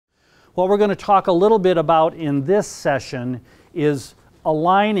What we're going to talk a little bit about in this session is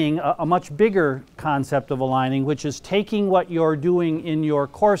aligning, a much bigger concept of aligning, which is taking what you're doing in your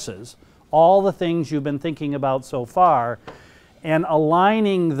courses, all the things you've been thinking about so far, and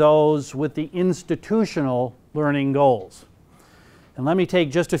aligning those with the institutional learning goals. And let me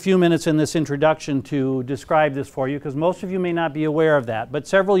take just a few minutes in this introduction to describe this for you, because most of you may not be aware of that. But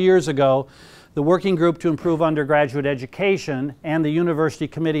several years ago, the Working Group to Improve Undergraduate Education and the University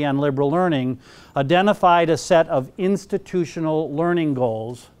Committee on Liberal Learning identified a set of institutional learning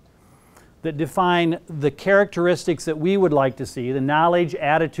goals that define the characteristics that we would like to see, the knowledge,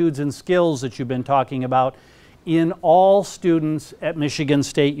 attitudes, and skills that you've been talking about in all students at Michigan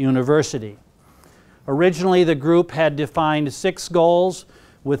State University. Originally, the group had defined 6 goals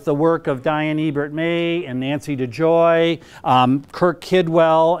with the work of Diane Ebert-May and Nancy DeJoy, Kirk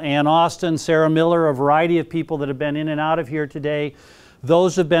Kidwell, Ann Austin, Sarah Miller, a variety of people that have been in and out of here today.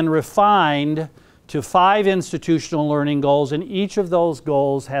 Those have been refined to 5 institutional learning goals, and each of those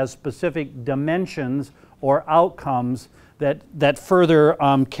goals has specific dimensions or outcomes that further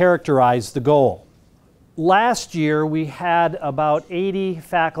characterize the goal. Last year, we had about 80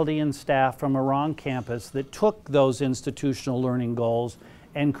 faculty and staff from around campus that took those institutional learning goals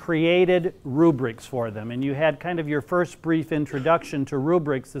and created rubrics for them. And you had kind of your first brief introduction to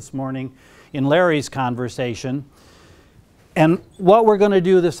rubrics this morning in Larry's conversation. And what we're going to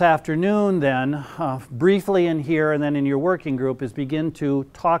do this afternoon then, briefly in here and then in your working group, is begin to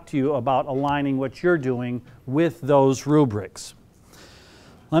talk to you about aligning what you're doing with those rubrics.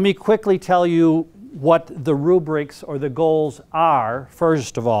 Let me quickly tell you what the rubrics or the goals are,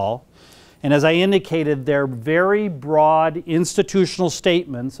 first of all. And as I indicated, they're very broad institutional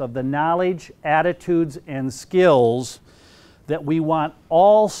statements of the knowledge, attitudes, and skills that we want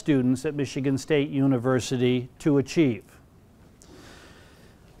all students at Michigan State University to achieve.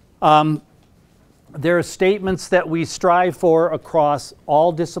 There are statements that we strive for across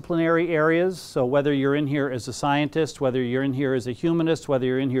all disciplinary areas. So whether you're in here as a scientist, whether you're in here as a humanist, whether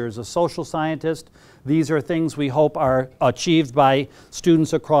you're in here as a social scientist, these are things we hope are achieved by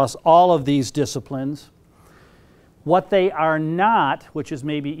students across all of these disciplines. What they are not, which is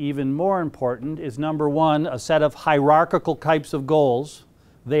maybe even more important, is number one, a set of hierarchical types of goals.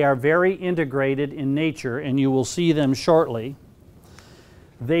 They are very integrated in nature, and you will see them shortly.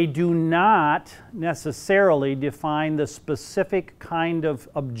 They do not necessarily define the specific kind of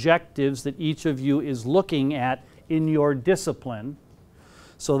objectives that each of you is looking at in your discipline.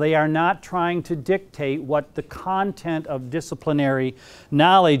 So they are not trying to dictate what the content of disciplinary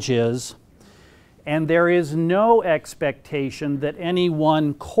knowledge is. And there is no expectation that any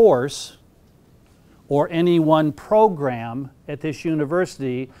one course or any one program at this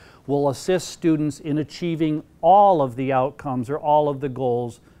university will assist students in achieving all of the outcomes or all of the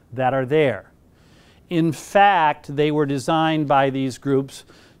goals that are there. In fact, they were designed by these groups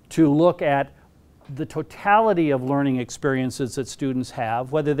to look at the totality of learning experiences that students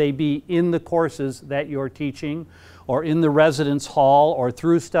have, whether they be in the courses that you're teaching, or in the residence hall, or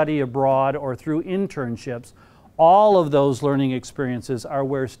through study abroad, or through internships. All of those learning experiences are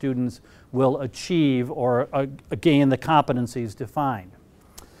where students will achieve or gain the competencies defined.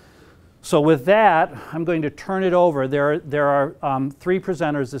 So with that, I'm going to turn it over. There are 3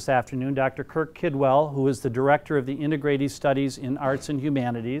 presenters this afternoon. Dr. Kirk Kidwell, who is the Director of the Integrated Studies in Arts and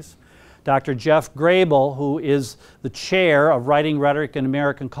Humanities. Dr. Jeff Grabill, who is the Chair of Writing, Rhetoric, and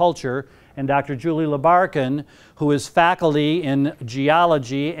American Culture. And Dr. Julie Libarkin, who is faculty in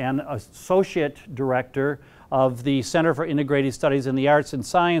Geology and Associate Director of the Center for Integrated Studies in the Arts and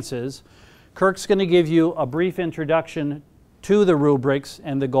Sciences. Kirk's going to give you a brief introduction to the rubrics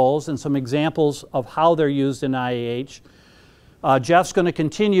and the goals and some examples of how they're used in IAH. Jeff's going to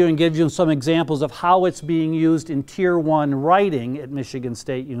continue and give you some examples of how it's being used in Tier 1 writing at Michigan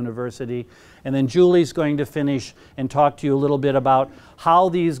State University. And then Julie's going to finish and talk to you a little bit about how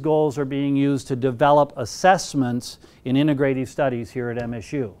these goals are being used to develop assessments in integrative studies here at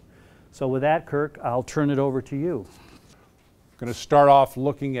MSU. So with that, Kirk, I'll turn it over to you. I'm going to start off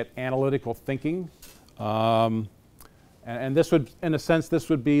looking at analytical thinking. And this would, in a sense, this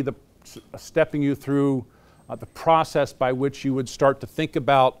would be stepping you through the process by which you would start to think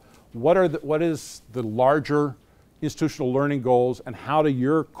about what is the larger institutional learning goals and how do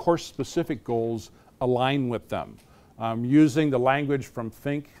your course-specific goals align with them. Using the language from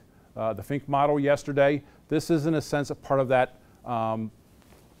Fink, the Fink model yesterday, this is in a sense a part of that,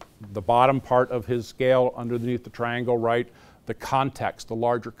 the bottom part of his scale underneath the triangle, right? The context, the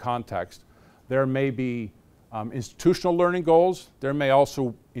larger context. There may be institutional learning goals. There may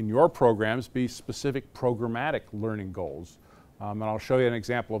also, in your programs, be specific programmatic learning goals. And I'll show you an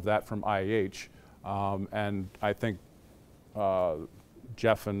example of that from IH. And I think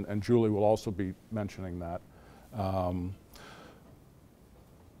Jeff and Julie will also be mentioning that.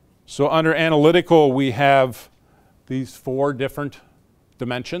 So under analytical, we have these 4 different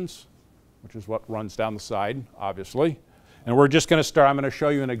dimensions, which is what runs down the side, obviously. And we're just going to start, I'm going to show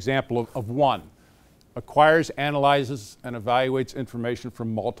you an example of one. Acquires, analyzes, and evaluates information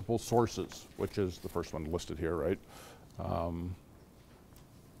from multiple sources, which is the first one listed here, right?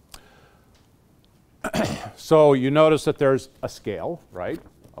 So you notice that there's a scale, right?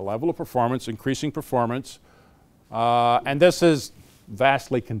 A level of performance, increasing performance. And this is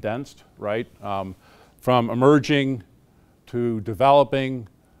vastly condensed, right? From emerging to developing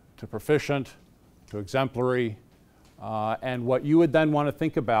to proficient to exemplary. And what you would then want to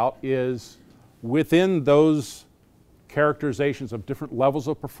think about is within those characterizations of different levels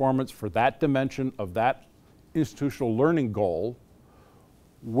of performance for that dimension of that institutional learning goal,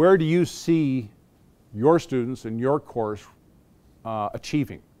 where do you see your students in your course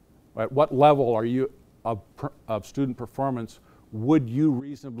achieving? At what level are you of student performance would you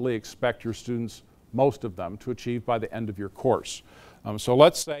reasonably expect your students, most of them, to achieve by the end of your course? So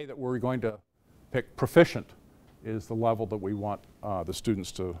let's say that we're going to pick proficient is the level that we want the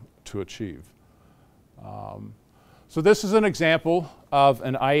students to achieve. So this is an example of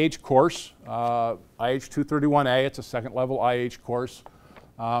an IH course, IH 231A. It's a second level IH course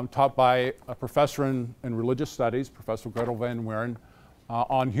taught by a professor in religious studies, Professor Grabill and Libarkin,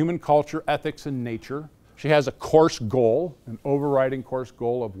 on human culture, ethics, and nature. She has a course goal, an overriding course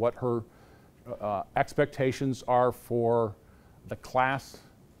goal of what her expectations are for the class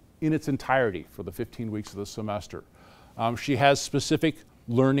in its entirety for the 15 weeks of the semester. She has specific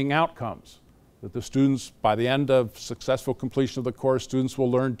learning outcomes that the students, by the end of successful completion of the course, students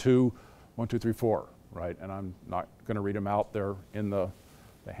will learn to 1, 2, 3, 4, right? And I'm not going to read them out there in the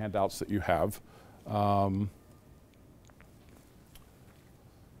handouts that you have.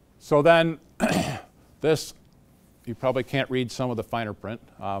 So then, this, you probably can't read some of the finer print,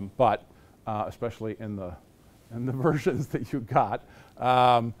 but especially in the versions that you got.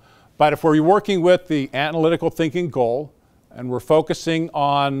 But if we're working with the analytical thinking goal, and we're focusing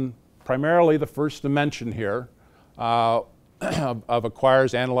on primarily the first dimension here of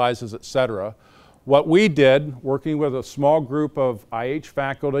acquires, analyzes, et cetera, what we did, working with a small group of IH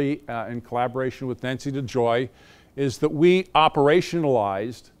faculty in collaboration with Nancy DeJoy, is that we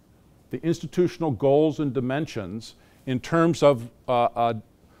operationalized the institutional goals and dimensions in terms of a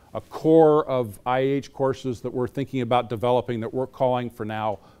core of IH courses that we're thinking about developing that we're calling for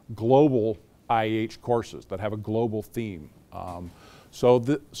now global IH courses that have a global theme.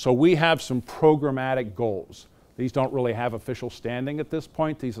 So we have some programmatic goals. These don't really have official standing at this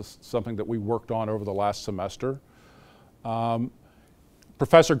point. These are something that we worked on over the last semester.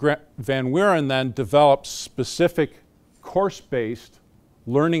 Professor Van Wieren then developed specific course-based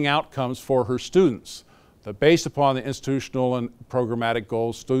learning outcomes for her students that based upon the institutional and programmatic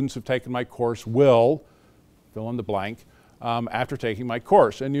goals, students who've taken my course will fill in the blank after taking my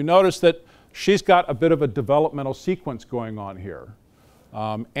course. And you notice that she's got a bit of a developmental sequence going on here.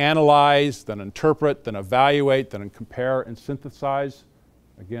 Analyze, then interpret, then evaluate, then compare and synthesize.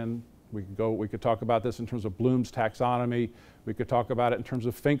 Again, we could talk about this in terms of Bloom's taxonomy. We could talk about it in terms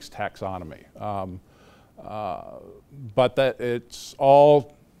of Fink's taxonomy. But that it's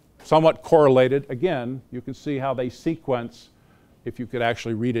all somewhat correlated. Again, you can see how they sequence, if you could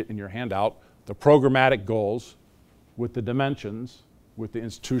actually read it in your handout, the programmatic goals with the dimensions, with the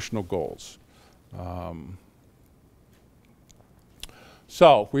institutional goals.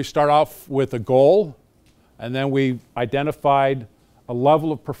 So we start off with a goal, and then we identified a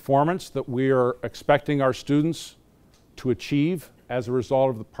level of performance that we are expecting our students to achieve as a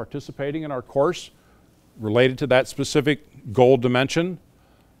result of the participating in our course related to that specific goal dimension.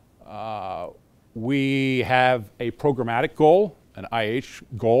 We have a programmatic goal, an IH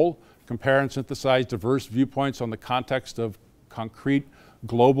goal, compare and synthesize diverse viewpoints on the context of concrete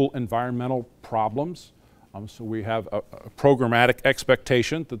global environmental problems. So we have a programmatic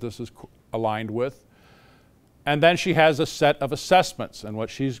expectation that this is aligned with. And then she has a set of assessments, and what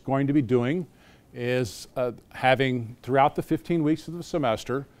she's going to be doing is having, throughout the 15 weeks of the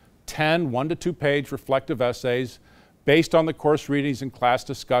semester, 10 1- to 2-page reflective essays based on the course readings and class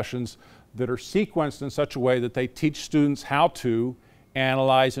discussions that are sequenced in such a way that they teach students how to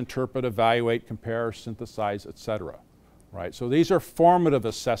analyze, interpret, evaluate, compare, synthesize, etc. Right? So these are formative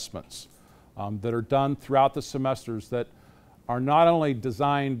assessments that are done throughout the semesters that are not only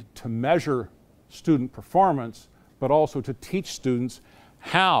designed to measure student performance, but also to teach students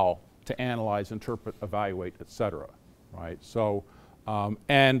how to analyze, interpret, evaluate, etc. right? So,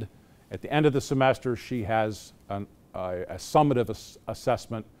 and at the end of the semester, she has a summative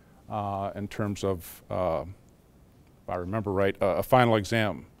assessment in terms of, if I remember right, a final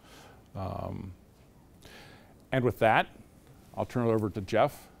exam. And with that, I'll turn it over to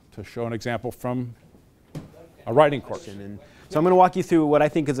Jeff to show an example from a writing course. And so I'm going to walk you through what I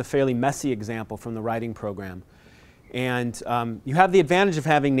think is a fairly messy example from the writing program. And you have the advantage of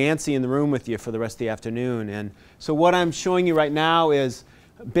having Nancy in the room with you for the rest of the afternoon. And so what I'm showing you right now is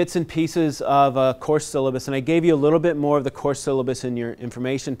bits and pieces of a course syllabus. And I gave you a little bit more of the course syllabus in your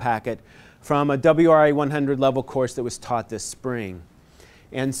information packet from a WRA 100 level course that was taught this spring.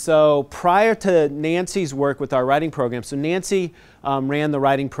 And so prior to Nancy's work with our writing program, so Nancy ran the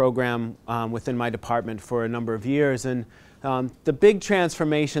writing program within my department for a number of years. And the big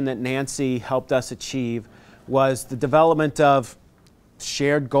transformation that Nancy helped us achieve was the development of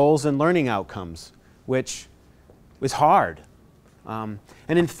shared goals and learning outcomes, which was hard. And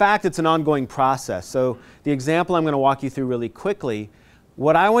in fact, it's an ongoing process. So the example I'm going to walk you through really quickly,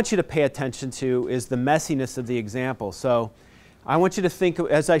 what I want you to pay attention to is the messiness of the example. So I want you to think,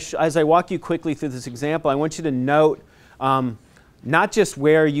 as I walk you quickly through this example, I want you to note not just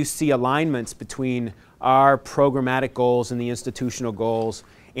where you see alignments between our programmatic goals and the institutional goals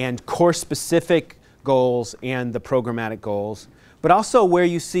and course-specific goals and the programmatic goals, but also where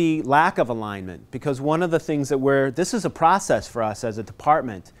you see lack of alignment. Because one of the things that this is a process for us as a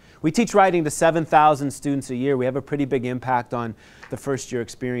department. We teach writing to 7,000 students a year. We have a pretty big impact on the first year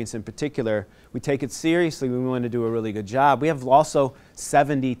experience in particular. We take it seriously. We want to do a really good job. We have also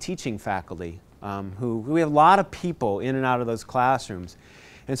 70 teaching faculty we have a lot of people in and out of those classrooms.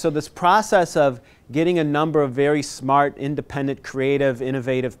 And so this process of getting a number of very smart, independent, creative,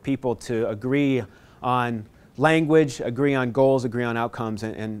 innovative people to agree on language, agree on goals, agree on outcomes,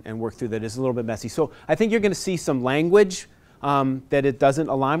 and work through that is a little bit messy. So I think you're going to see some language that it doesn't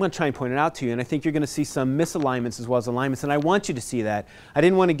align. I'm going to try and point it out to you, and I think you're going to see some misalignments as well as alignments, and I want you to see that. I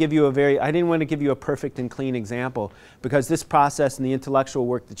didn't want to give you a perfect and clean example, because this process and the intellectual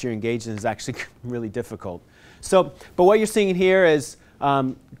work that you're engaged in is actually really difficult. So, but what you're seeing here is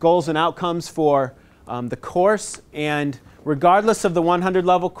goals and outcomes for the course, and regardless of the 100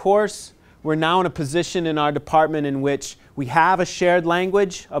 level course, we're now in a position in our department in which we have a shared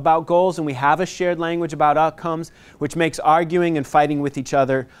language about goals and we have a shared language about outcomes, which makes arguing and fighting with each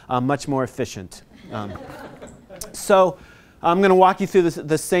other much more efficient. So I'm going to walk you through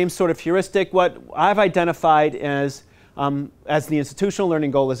the same sort of heuristic. What I've identified as the institutional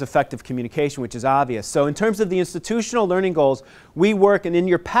learning goal is effective communication, which is obvious. So in terms of the institutional learning goals, we work, and in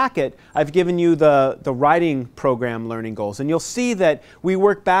your packet, I've given you the writing program learning goals. And you'll see that we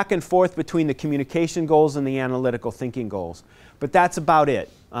work back and forth between the communication goals and the analytical thinking goals. But that's about it.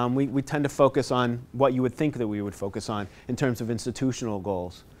 We tend to focus on what you would think that we would focus on in terms of institutional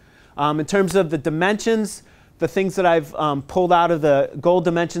goals. In terms of the dimensions, the things that I've pulled out of the goal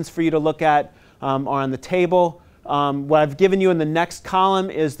dimensions for you to look at are on the table. What I've given you in the next column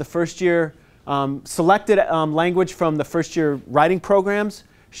is the first year selected language from the first year writing programs,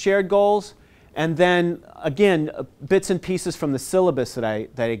 shared goals, and then again bits and pieces from the syllabus that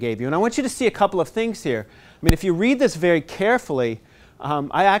I gave you. And I want you to see a couple of things here. I mean, if you read this very carefully,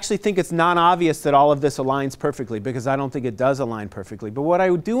 I actually think it's not obvious that all of this aligns perfectly, because I don't think it does align perfectly. But what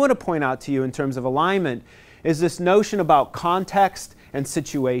I do want to point out to you in terms of alignment is this notion about context and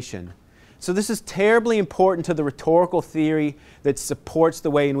situation. So this is terribly important to the rhetorical theory that supports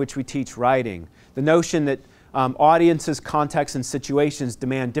the way in which we teach writing. The notion that audiences, contexts, and situations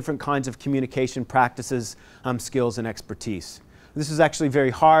demand different kinds of communication practices, skills, and expertise. This is actually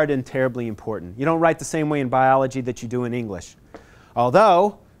very hard and terribly important. You don't write the same way in biology that you do in English.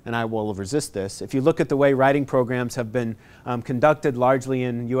 Although, and I will resist this, if you look at the way writing programs have been conducted largely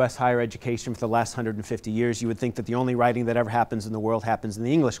in U.S. higher education for the last 150 years, you would think that the only writing that ever happens in the world happens in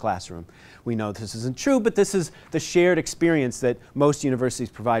the English classroom. We know this isn't true, but this is the shared experience that most universities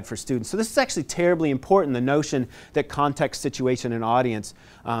provide for students. So this is actually terribly important, the notion that context, situation, and audience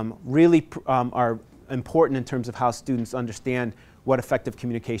really are important in terms of how students understand what effective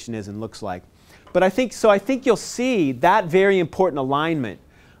communication is and looks like. But I think you'll see that very important alignment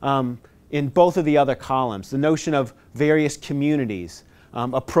in both of the other columns. The notion of various communities,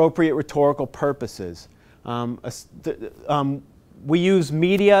 appropriate rhetorical purposes. We use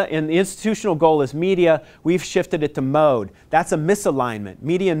media, and the institutional goal is media. We've shifted it to mode. That's a misalignment.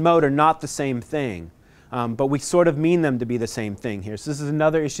 Media and mode are not the same thing. But we sort of mean them to be the same thing here. So this is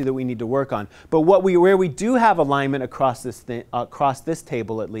another issue that we need to work on. But where we do have alignment across this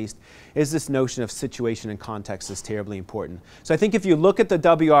table, at least, is this notion of situation and context is terribly important. So I think if you look at the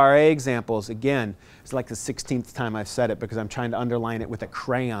WRA examples, again, it's like the 16th time I've said it because I'm trying to underline it with a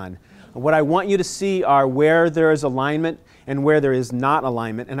crayon. What I want you to see are where there is alignment and where there is not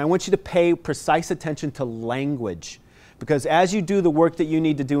alignment. And I want you to pay precise attention to language. Because as you do the work that you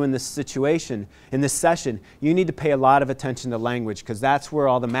need to do in this situation, in this session, you need to pay a lot of attention to language because that's where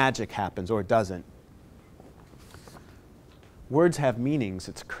all the magic happens, or it doesn't. Words have meanings.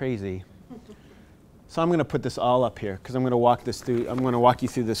 It's crazy. So I'm going to put this all up here because I'm going to walk you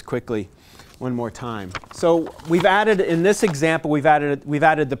through this quickly one more time. So we've added, in this example, we've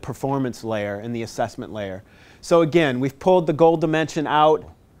added the performance layer and the assessment layer. So again, we've pulled the goal dimension out.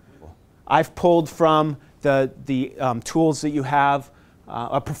 I've pulled from the tools that you have,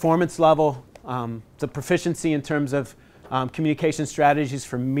 a performance level, the proficiency in terms of communication strategies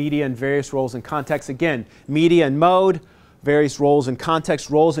for media and various roles and contexts. Again, media and mode, various roles and context.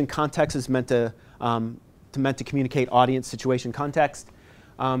 Roles and context is meant to communicate audience, situation, context.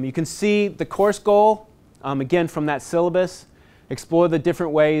 You can see the course goal, again, from that syllabus. Explore the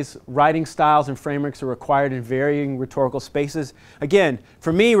different ways writing styles and frameworks are required in varying rhetorical spaces. Again,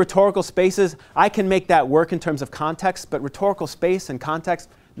 for me, rhetorical spaces, I can make that work in terms of context, but rhetorical space and context,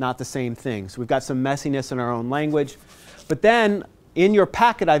 not the same thing. So we've got some messiness in our own language. But then, in your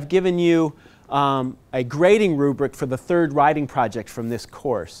packet, I've given you a grading rubric for the third writing project from this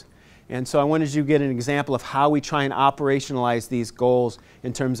course. And so I wanted you to get an example of how we try and operationalize these goals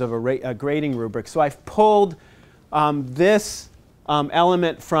in terms of a grading rubric. So I've pulled this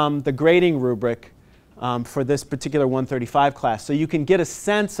element from the grading rubric for this particular 135 class. So you can get a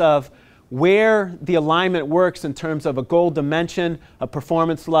sense of where the alignment works in terms of a goal dimension, a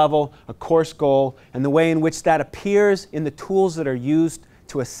performance level, a course goal, and the way in which that appears in the tools that are used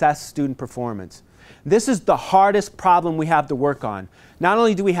to assess student performance. This is the hardest problem we have to work on. Not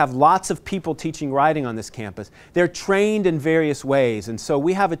only do we have lots of people teaching writing on this campus, they're trained in various ways. And so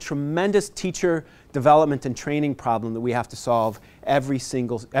we have a tremendous teacher development and training problem that we have to solve every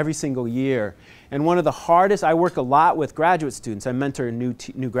single year. And one of the hardest, I work a lot with graduate students. I mentor new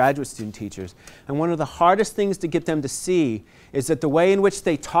graduate student teachers. And one of the hardest things to get them to see is that the way in which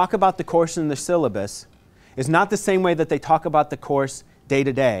they talk about the course in the syllabus is not the same way that they talk about the course day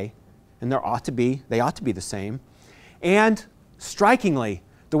to day. And they ought to be the same. And strikingly,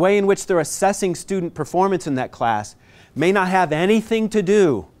 the way in which they're assessing student performance in that class may not have anything to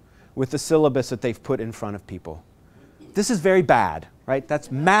do with the syllabus that they've put in front of people. This is very bad, right? That's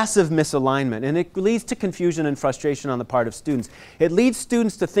massive misalignment, and it leads to confusion and frustration on the part of students. It leads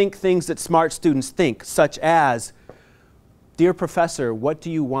students to think things that smart students think, such as, "Dear professor, what do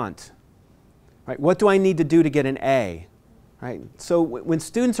you want?" Right? "What do I need to do to get an A?" Right? So when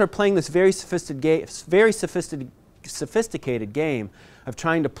students are playing this very sophisticated game of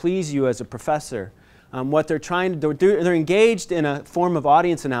trying to please you as a professor, what they're trying to do, they're engaged in a form of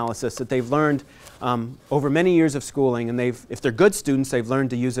audience analysis that they've learned over many years of schooling, and if they're good students, they've learned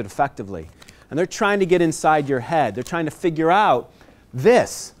to use it effectively. And they're trying to get inside your head. They're trying to figure out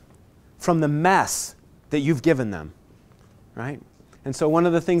this from the mess that you've given them, right? And so one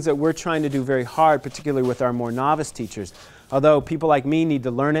of the things that we're trying to do very hard, particularly with our more novice teachers, although people like me need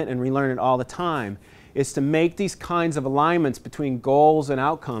to learn it and relearn it all the time, is to make these kinds of alignments between goals and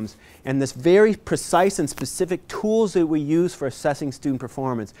outcomes and this very precise and specific tools that we use for assessing student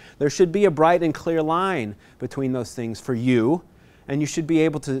performance. There should be a bright and clear line between those things for you, and you should be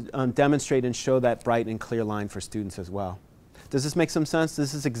able to demonstrate and show that bright and clear line for students as well. Does this make some sense?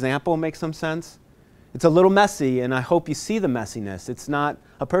 Does this example make some sense? It's a little messy, and I hope you see the messiness. It's not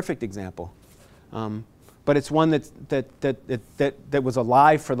a perfect example. But it's one that was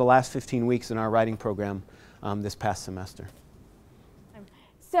alive for the last 15 weeks in our writing program this past semester.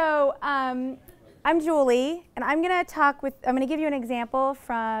 So I'm Julie, and I'm going to give you an example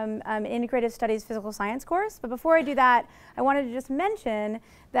from an Integrative Studies Physical Science course. But before I do that, I wanted to just mention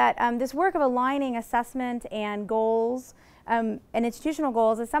that this work of aligning assessment and goals and institutional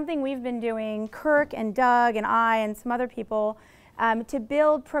goals is something we've been doing, Kirk and Doug and I and some other people, to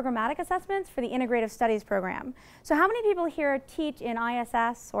build programmatic assessments for the Integrative Studies program. So how many people here teach in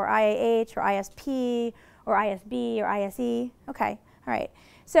ISS or IAH or ISP or ISB or ISE? Okay, all right.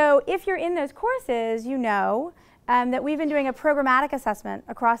 So if you're in those courses, you know that we've been doing a programmatic assessment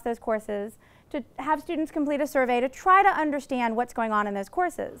across those courses to have students complete a survey to try to understand what's going on in those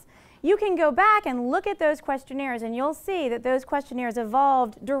courses. You can go back and look at those questionnaires and you'll see that those questionnaires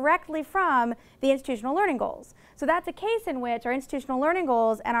evolved directly from the institutional learning goals. So that's a case in which our institutional learning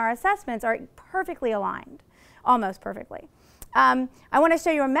goals and our assessments are perfectly aligned, almost perfectly. I want to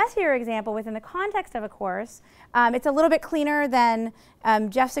show you a messier example within the context of a course. It's a little bit cleaner than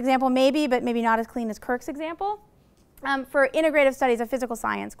Jeff's example maybe, but maybe not as clean as Kirk's example, for integrative studies, a physical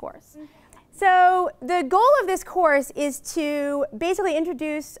science course. So the goal of this course is to basically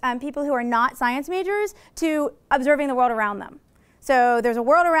introduce people who are not science majors to observing the world around them. So there's a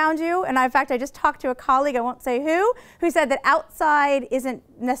world around you, and in fact I just talked to a colleague, I won't say who said that outside isn't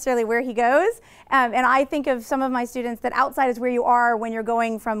necessarily where he goes. And I think of some of my students that outside is where you are when you're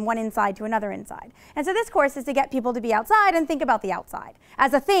going from one inside to another inside. And so this course is to get people to be outside and think about the outside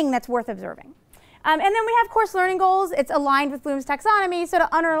as a thing that's worth observing. And then we have course learning goals. It's aligned with Bloom's taxonomy, so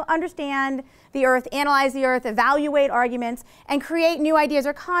to understand the Earth, analyze the Earth, evaluate arguments, and create new ideas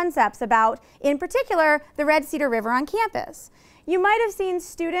or concepts about, in particular, the Red Cedar River on campus. You might have seen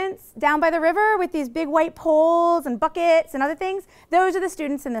students down by the river with these big white poles and buckets and other things. Those are the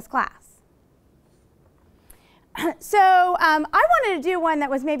students in this class. So I wanted to do one that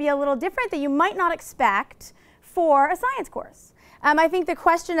was maybe a little different that you might not expect for a science course. I think the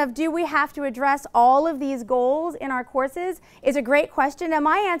question of do we have to address all of these goals in our courses is a great question, and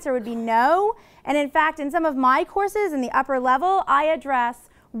my answer would be no. And in fact, in some of my courses in the upper level, I address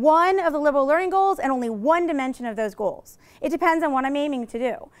one of the liberal learning goals and only one dimension of those goals. It depends on what I'm aiming to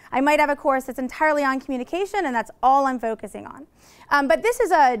do. I might have a course that's entirely on communication and that's all I'm focusing on. But this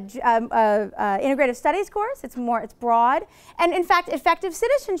is a integrative studies course. It's broad. And in fact, effective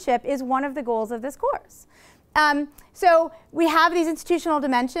citizenship is one of the goals of this course. So we have these institutional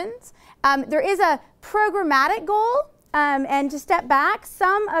dimensions. There is a programmatic goal. And to step back,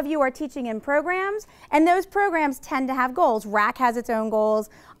 some of you are teaching in programs, and those programs tend to have goals. RAC has its own goals,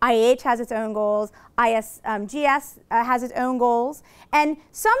 IH has its own goals, GS has its own goals. And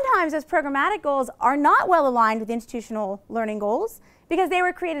sometimes those programmatic goals are not well aligned with institutional learning goals because they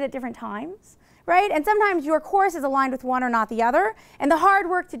were created at different times, right? And sometimes your course is aligned with one or not the other. And the hard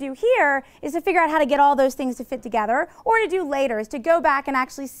work to do here is to figure out how to get all those things to fit together, or to do later is to go back and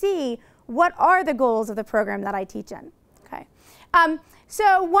actually see what are the goals of the program that I teach in. Okay.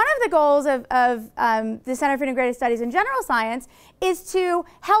 So one of the goals of the Center for Integrated Studies in General Science is to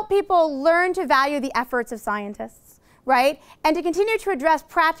help people learn to value the efforts of scientists, right? And to continue to address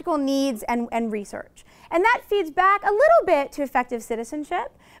practical needs and research. And that feeds back a little bit to effective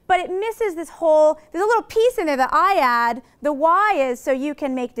citizenship, but it misses this whole, there's a little piece in there that I add. The why is so you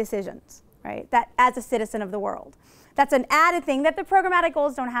can make decisions, right? That as a citizen of the world. That's an added thing that the programmatic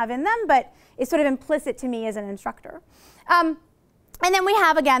goals don't have in them, but is sort of implicit to me as an instructor. And then we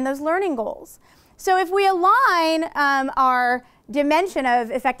have, again, those learning goals. So if we align our dimension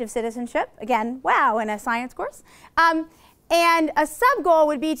of effective citizenship, again, wow, in a science course, and a sub-goal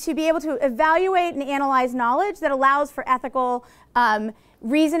would be to be able to evaluate and analyze knowledge that allows for ethical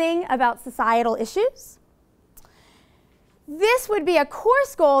reasoning about societal issues. This would be a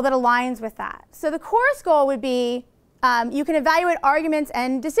course goal that aligns with that. So the course goal would be you can evaluate arguments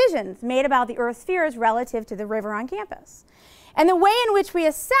and decisions made about the Earth's spheres relative to the river on campus. And the way in which we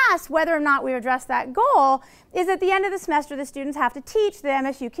assess whether or not we address that goal is at the end of the semester the students have to teach the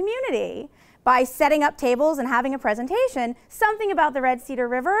MSU community by setting up tables and having a presentation something about the Red Cedar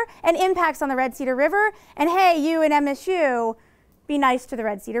River and impacts on the Red Cedar River, and hey, you in MSU, be nice to the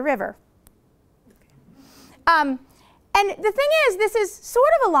Red Cedar River. And the thing is, this is sort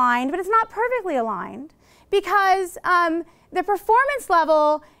of aligned, but it's not perfectly aligned, because the performance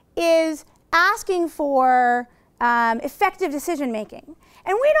level is asking for effective decision making.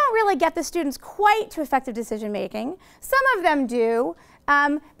 And we don't really get the students quite to effective decision making. Some of them do,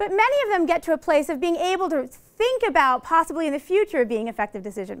 but many of them get to a place of being able to think about possibly in the future being effective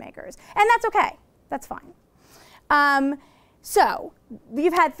decision makers. And that's okay, that's fine. So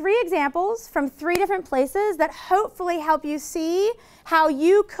you've had 3 examples from 3 different places that hopefully help you see how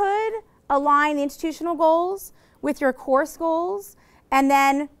you could align the institutional goals with your course goals. And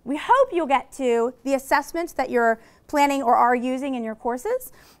then we hope you'll get to the assessments that you're planning or are using in your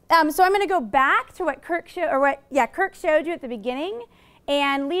courses. So I'm going to go back to what Kirk showed you at the beginning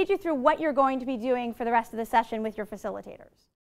and lead you through what you're going to be doing for the rest of the session with your facilitators.